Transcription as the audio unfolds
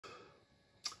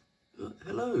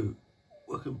Hello,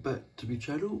 welcome back to my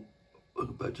channel,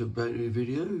 welcome back to a brand new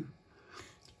video,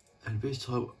 and this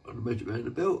time on the Magic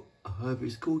Roundabout I have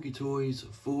this Corgi Toys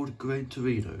Ford Gran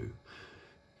Torino.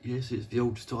 Yes, it's the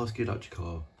old Starsky Hutch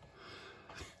car.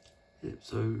 Yep,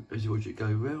 so as you watch it go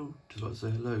round, just like to say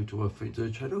hello to my friends on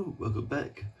the channel, welcome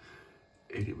back.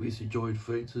 Any recently joined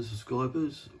friends and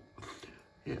subscribers,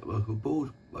 yeah, welcome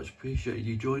aboard, much appreciated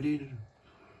you joining.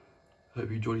 Hope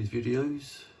you enjoy these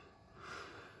videos.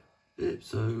 Yep,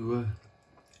 so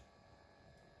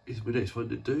this is my next one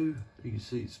to do. You can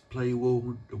see it's play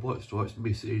worn, the white stripe's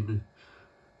missing.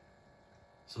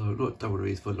 So I've not done one of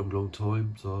these for a long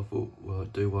time, so I thought, well,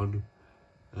 I'd do one.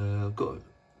 I've got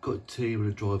a team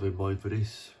and a driver in mind for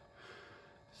this.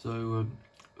 So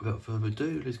without further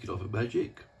ado, let's get off of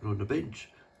Magic, and on the bench,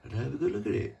 and have a good look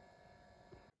at it.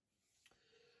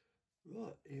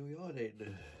 Right, here we are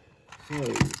then.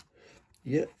 So,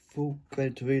 yeah, full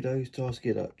Gran Torino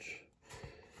Starsky Hutch.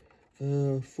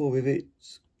 4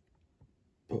 rivets,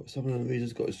 but some of the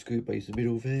reasons got a screw base in the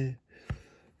middle there.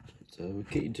 So we'll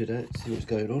get into that, see what's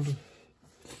going on.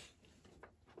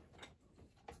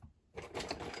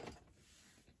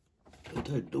 I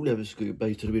don't have a screw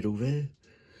base in the middle there.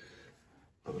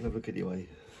 I'll have a look anyway.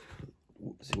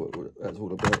 See what that's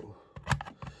all about.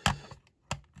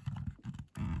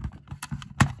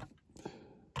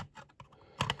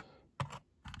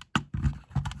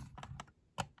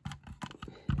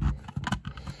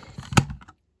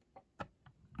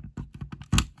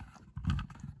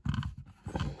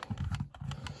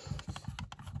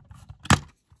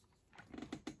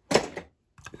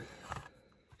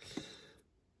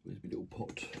 Where's my little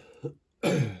pot? A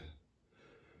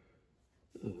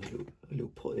little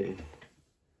pot here.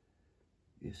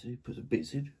 You see, put some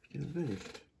bits in, get it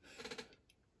finished.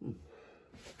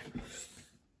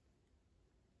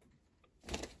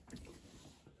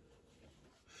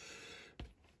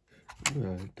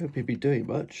 Well, don't appear to be doing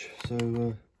much, so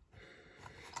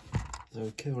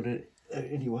carry on it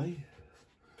anyway.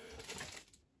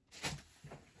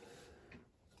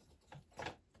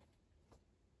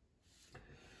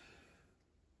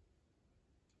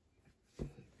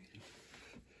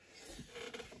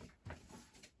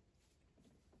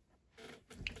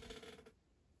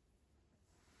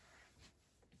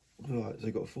 Right, so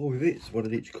I've got 4 rivets, one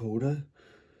in each corner.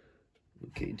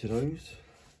 We'll get into those.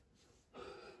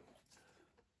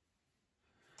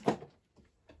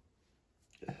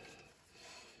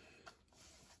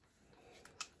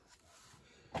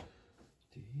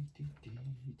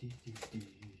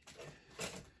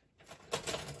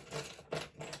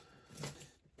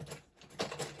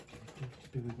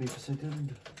 Just bear with me for a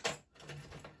second.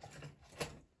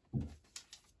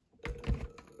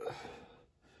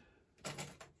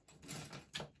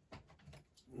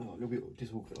 Oh, a little bit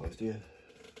disorganised here.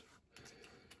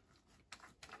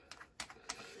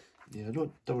 Yeah, I've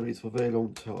not done these for a very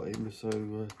long time, so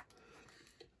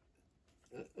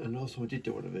and last time I did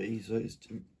do one of these, so it's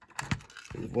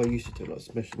what I used to do, like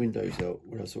smash the windows out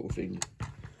with that sort of thing.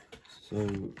 So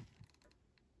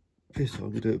this time I'm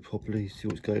gonna do it properly, see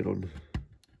what's going on.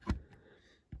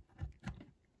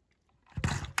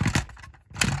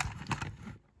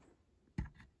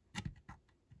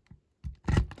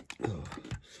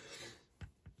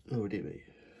 Oh dear me.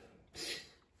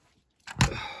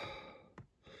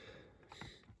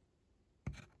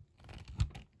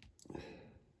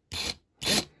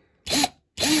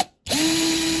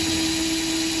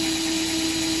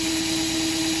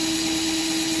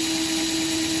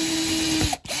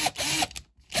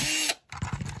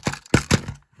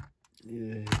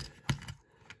 Yeah,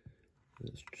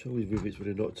 let's show these rivets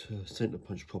when they're not centre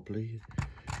punched properly.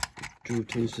 The drill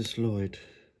tends to slide.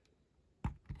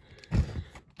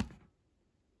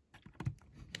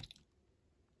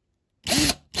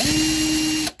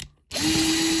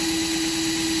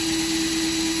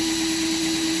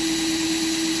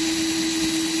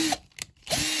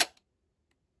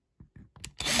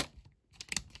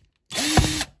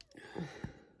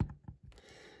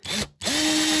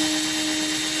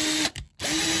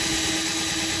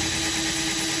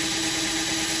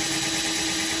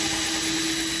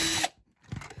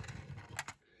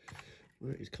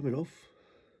 Right, it's coming off.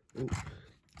 Oh,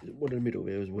 one in the middle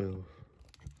there as well.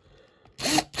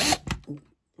 Oh,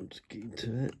 I'll just get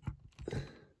into that.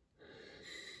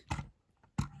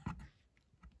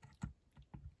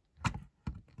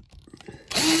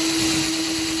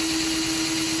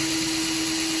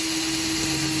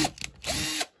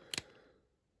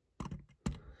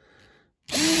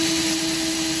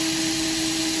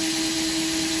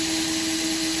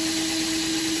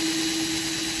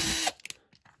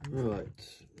 Right,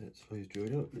 let's phase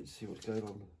join up. Let's see what's going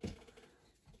on.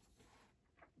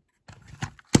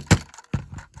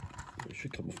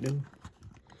 should come off now.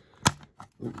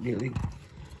 Oh, nearly.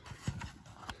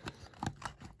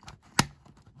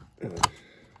 Let's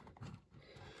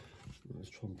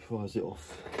try and prise it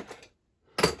off.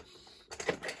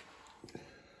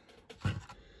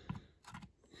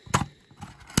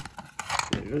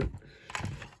 There we go.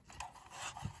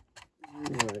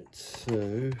 Right, so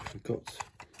we've got,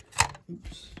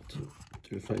 oops,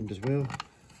 do a framed as well.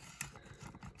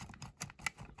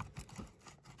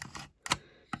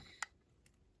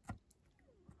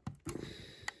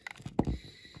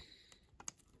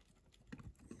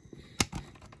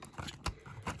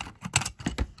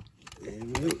 There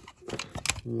we go.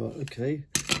 Right, okay.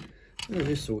 Now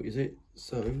this sort is it.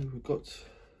 So we've got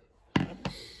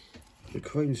the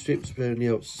chrome strips around the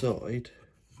outside.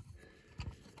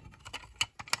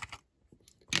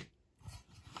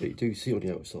 That you do see on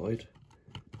the outside.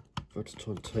 I'll just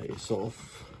try and take this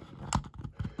off.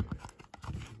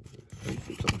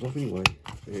 Hopefully it comes off anyway.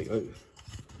 There you go.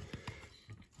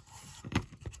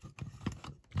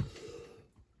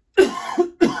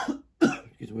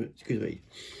 Excuse me.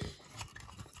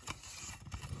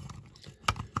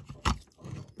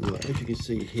 Right, as you can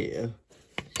see here,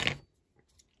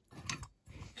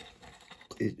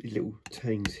 there's little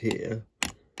tangs here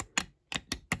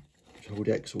which hold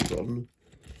the axles on.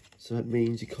 So that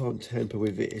means you can't tamper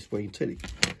with it. It's where you can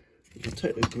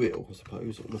take the grill, I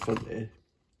suppose, on the front there.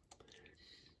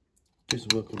 Do some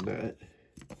work on that.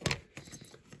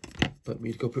 But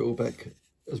you've got to put it all back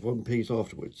as one piece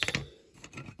afterwards.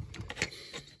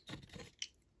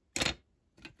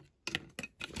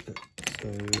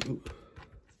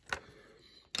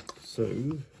 So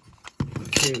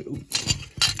here,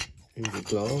 here's the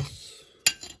glass.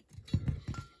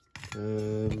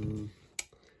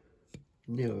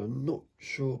 Now I'm not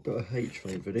sure about a H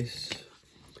frame for this.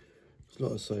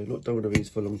 Like I say, I've not done one of these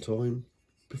for a long time.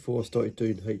 Before I started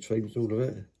doing H frames and all of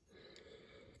that.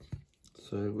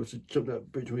 So we'll just jump that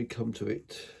bridge when we come to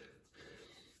it.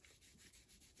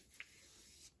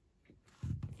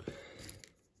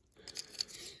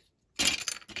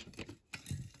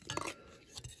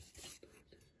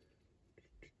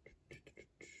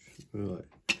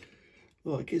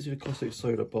 Right, gives you a caustic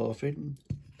soda bath in,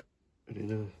 and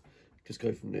then just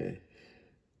go from there.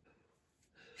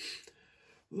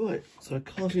 Right, so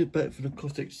casting it back from the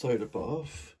caustic soda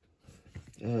bath,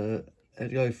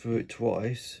 and go through it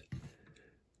twice,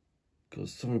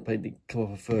 because some of the paint didn't come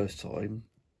off the first time,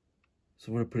 so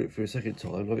I'm going to put it through a second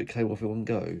time, like it came off in one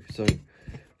go. So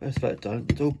that's that done.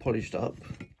 It's all polished up.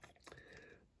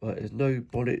 Right, there's no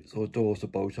bonnets or doors to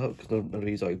bolt up, because none of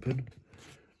these open.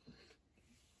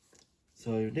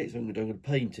 So next thing I'm going to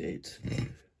paint it,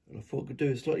 and I thought I could do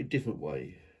it a slightly different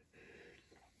way.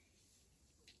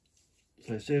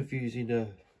 So instead of using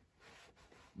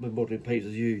my modelling paint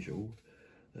as usual,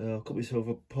 I got myself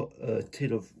a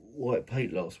tin of white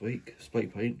paint last week, spray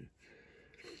paint.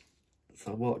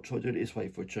 So I might try doing it this way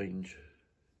for a change.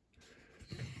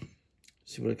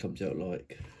 See what it comes out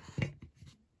like.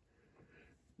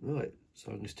 Right, so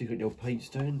I'm going to stick it in your paint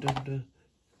stand and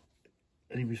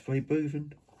in my spray booth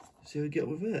and see how we get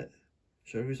on with that.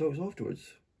 Show the results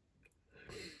afterwards.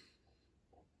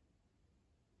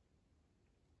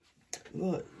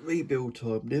 Right, rebuild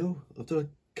time now. I've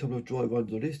done a couple of dry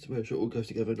runs on this to make sure it all goes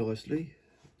together nicely.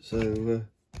 So,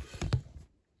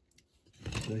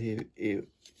 here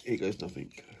goes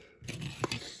nothing.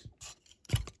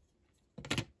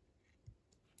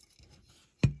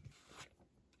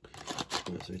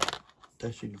 Right, so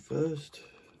dash in first.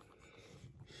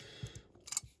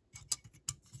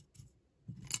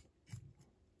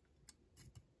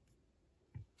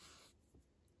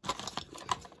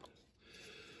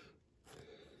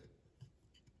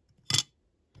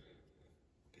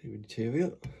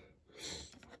 Interior,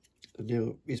 and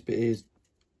now this bit is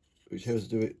which has to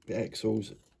do with the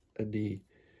axles and the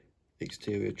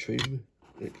exterior trim.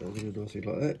 It goes in nicely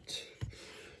like that.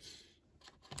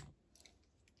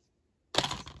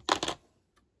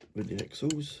 With the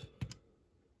axles.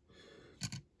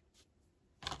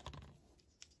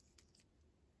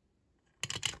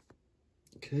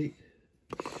 Okay,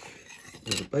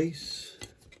 now the base.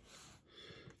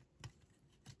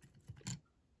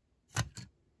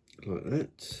 Like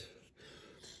that.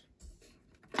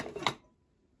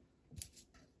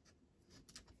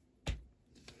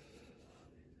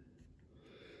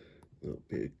 A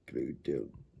bit of glue down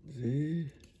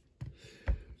there.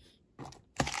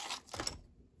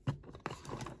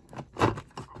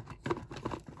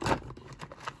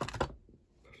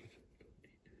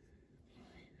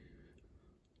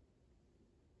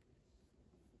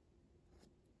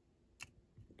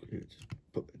 Just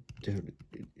put it down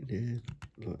in there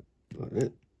like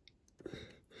that.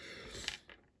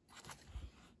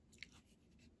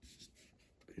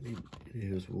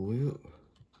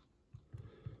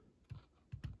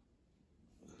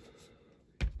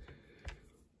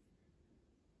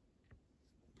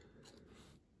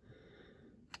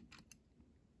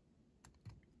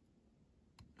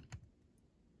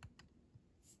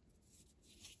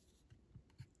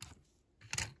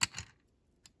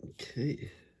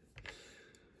 Okay.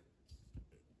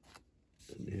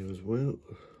 And there as well.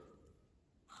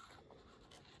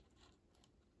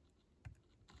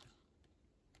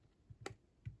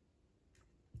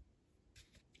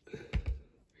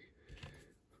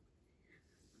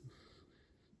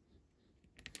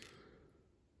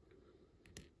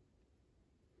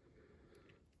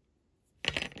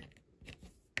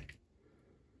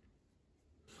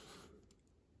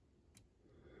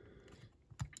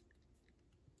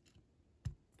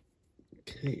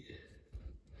 Okay.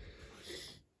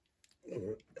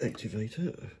 Activate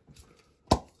it.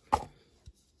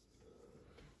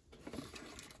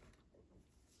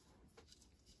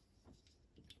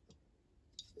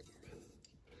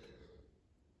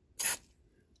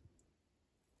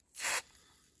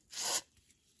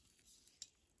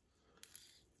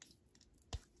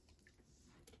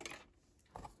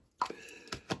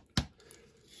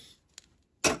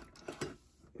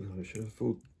 I should have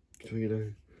full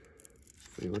Torino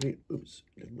free on it. Oops,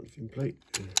 little muffin plate.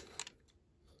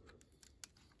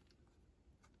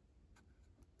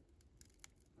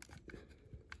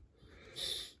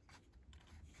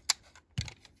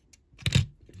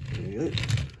 There you go.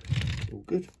 All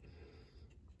good.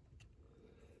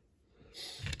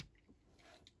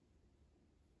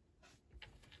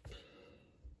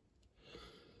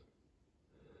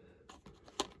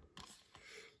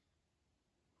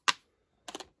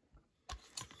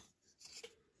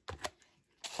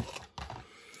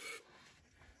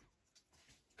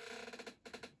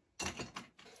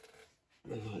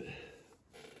 Right.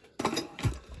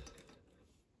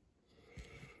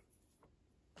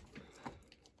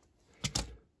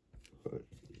 Right.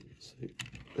 So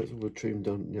that's all the trim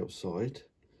done on the outside.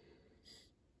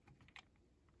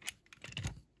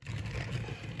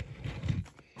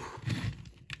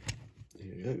 There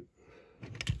you go.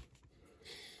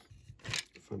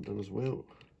 Front done as well.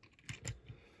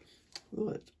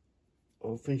 Right.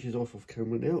 I'll finish it off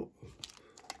camera now.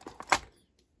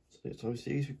 So next time I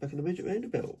see you, we'll be back in the magic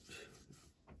roundabout.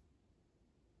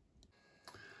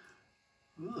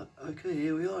 Right, okay,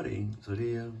 here we are then. So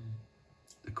the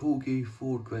corgi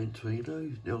Ford Gran Torino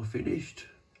is now finished.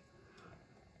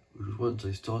 Which was once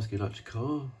a Starsky Hutch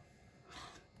car.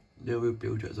 Now we'll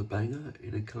build it as a banger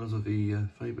in the colours of the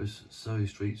famous Surrey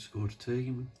Street squad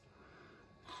team.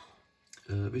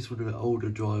 This one about older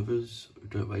drivers who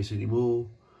don't race anymore.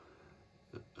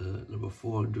 Number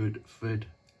 400 Fred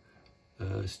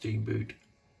Steamboot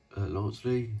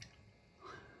Lansley.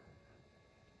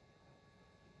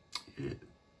 Yeah,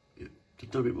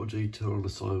 just a bit more detail on the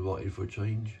sign writing for a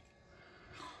change.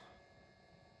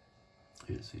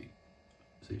 Yeah, see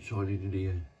it shining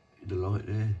in the light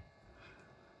there.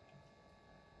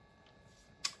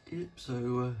 Yep,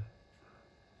 so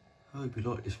I hope you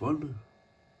like this one.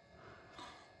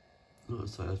 Like I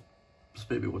say, I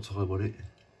spent a bit more time on it.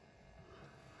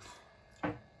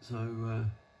 So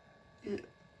yeah,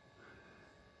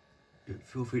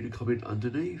 feel free to comment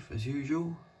underneath as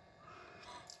usual.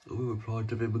 I will reply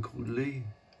to them accordingly.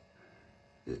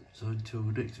 Yep, so until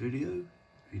the next video,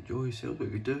 enjoy yourself, what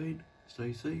you're doing,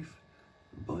 stay safe,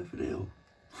 and bye for now.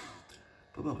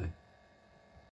 Bye bye.